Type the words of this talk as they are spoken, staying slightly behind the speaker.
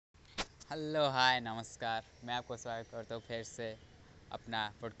Hello hi नमस्कार। मैं आपको स्वागत करता हूँ फिर से अपना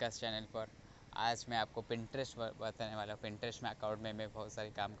पॉडकास्ट चैनल पर। आज मैं आपको पिंटरेस्ट बताने वाला हूँ। पिंटरेस्ट में अकाउंट में मैं बहुत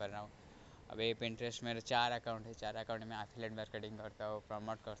सारी काम कर रहा हूँ। अभी पिंटरेस्ट मेरे 4 अकाउंट है। 4 अकाउंट में एफिलिएट मार्केटिंग करता हूँ,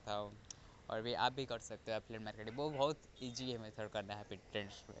 प्रमोट करता हूँ। और भी आप भी कर सकते हो एफिलिएट मार्केटिंग। वो बहुत ईजी है मेथड करना है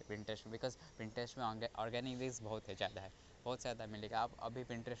पिंटरेस्ट में बिकॉज पिंटरेस्ट में ऑर्गेनिक रिस्क बहुत है, ज़्यादा है, बहुत ज़्यादा मिलेगा। आप अभी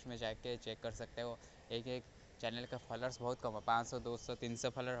पिंटरेस्ट में जाके चेक कर सकते हो। एक एक चैनल का फॉलोअर्स बहुत कम है, 500 200 300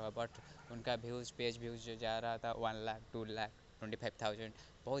 फॉलोअर है, बट उनका व्यूज़ पेज व्यूज़ जो जा रहा था 1 लाख 2 लाख 25,000,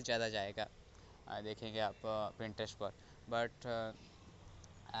 बहुत ज़्यादा जाएगा। देखेंगे आप पिंटरेस्ट पर। बट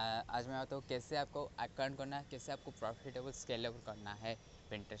आज मैं बताऊँ कैसे आपको अकाउंट करना है, कैसे आपको प्रॉफिटेबल स्केलेबल करना है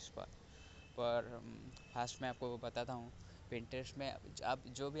पिंटरेस्ट पर फर्स्ट मैं आपको बताता हूँ। पिंटरेस्ट में आप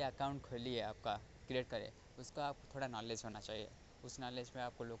जो भी अकाउंट खोलिए, आपका क्रिएट करें, उसका आपको थोड़ा नॉलेज होना चाहिए। उस नॉलेज में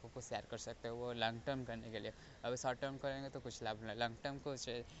आपको लोगों को शेयर कर सकते हो, वो लॉन्ग टर्म करने के लिए। अभी शॉर्ट टर्म करेंगे तो कुछ लाभ नहीं। लॉन्ग टर्म को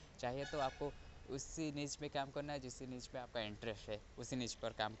चाहिए तो आपको उसी नीच में काम करना है जिस नीच में आपका इंटरेस्ट है, उसी नीच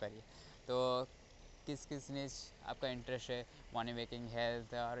पर काम करिए। तो किस किस नीच आपका इंटरेस्ट है, मनी मेकिंग,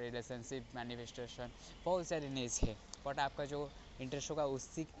 हेल्थ और रिलेशनशिप, मैनिफेस्टेशन, बहुत सारे नीच है। बट आपका जो इंटरेस्ट होगा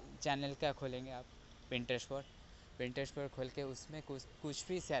उसी चैनल का खोलेंगे आप पिंटरेस्ट पर खोल के उसमें कुछ कुछ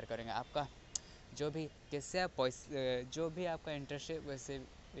भी शेयर करेंगे। आपका जो भी कैसे आप जो भी आपका इंटरेस्ट है वैसे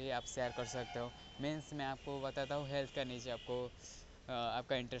भी आप शेयर कर सकते हो। मीन्स मैं आपको बताता हूँ, हेल्थ का नीचे आपको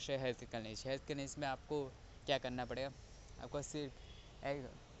आपका इंटरेस्ट है हेल्थ के नीचे में आपको क्या करना पड़ेगा। आपको सिर्फ एक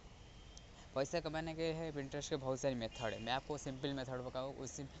पैसा कमाने के है पिंटरेस्ट के बहुत सारे मेथड है। मैं आपको सिंपल मेथड बताऊँ,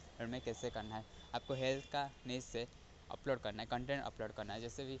 उसी मेथड में कैसे करना है। आपको हेल्थ का नीच से अपलोड करना है, कंटेंट अपलोड करना है।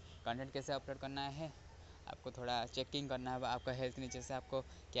 जैसे भी कंटेंट कैसे अपलोड करना है, आपको थोड़ा चेकिंग करना है आपका हेल्थ नीचे से आपको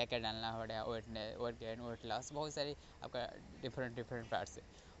क्या क्या डालना पड़ेगा, वेट गेन, वेट लॉस, बहुत सारी आपका डिफरेंट पार्ट्स है।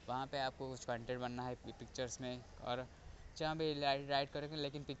 वहाँ पे आपको कुछ कंटेंट बनना है पिक्चर्स में, और जहाँ भी राइट करेंगे,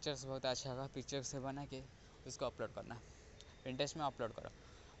 लेकिन पिक्चर्स बहुत अच्छा होगा, पिक्चर्स से बना के उसको अपलोड करना है। पिंटरेस्ट में अपलोड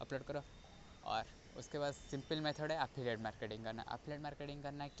करो। और उसके बाद सिंपल मेथड है एफिलिएट मार्केटिंग करना। एफिलिएट मार्केटिंग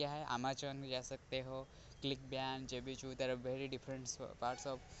करना क्या है, अमेज़न में जा सकते हो, click ban, जेबीचू, there are very different parts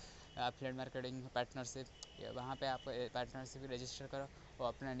of affiliate marketing partnership. वहाँ पे आप पार्टनरशिप रजिस्टर करो और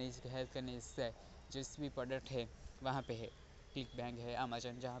अपना नीज हेल्थ के नीज से जिस भी प्रोडक्ट है वहाँ पे है, क्लिक बैंक है,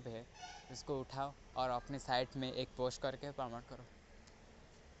 अमेज़न जहाँ पे है, उसको उठाओ और अपने साइट में एक पोस्ट करके प्रमोट करो।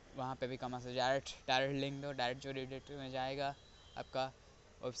 वहाँ पे भी कमा सकते। डायरेक्ट लिंक दो, डायरेक्ट जो डायरेक्टरी में जाएगा आपका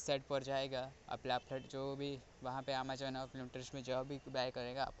वेबसाइट पर जाएगा। आप लैपटॉप जो भी वहाँ पे अमेजन और पिंटरेस्ट में जो भी बाय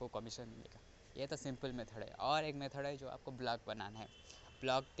करेगा आपको कमीशन मिलेगा। ये तो सिंपल मेथड है। और एक मेथड है जो आपको ब्लॉग बनाना है।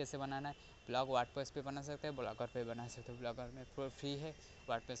 ब्लॉग कैसे बनाना है, ब्लॉग वर्डप्रेस पे बना सकते हैं, ब्लॉगर पे बना सकते हो। ब्लॉगर में फ्री है,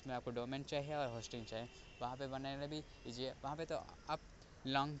 वर्डप्रेस में आपको डोमेन चाहिए और होस्टिंग चाहिए। वहाँ पे बनाने भी ईजी है। वहाँ पे तो आप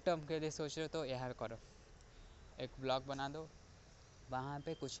लॉन्ग टर्म के लिए सोच रहे हो तो यह करो, एक ब्लॉग बना दो। वहाँ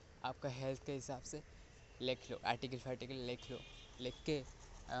पे कुछ आपका हेल्थ के हिसाब से लिख लो, आर्टिकल फार्टिकल लिख लो। लिख के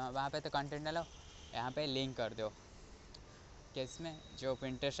वहाँ पे तो कंटेंट डालो, यहाँ पे लिंक कर दो। केस में जो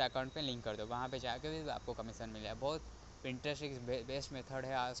पिंटरेस्ट अकाउंट पे लिंक कर दो, वहाँ पे जाके भी आपको कमीशन मिलेगा। बहुत पिंटरेस्ट एक बेस्ट मेथड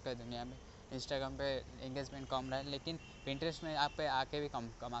है आज के दुनिया में। इंस्टाग्राम पे एंगेजमेंट कम रहा है, लेकिन पिंटरेस्ट में आप पे आके भी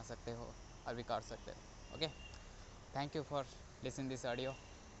कमा सकते हो और भी कर सकते हो। Okay, thank you for listening this audio.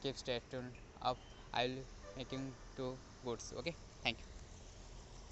 Keep stay tuned up, I will making to goods. Okay, thank you.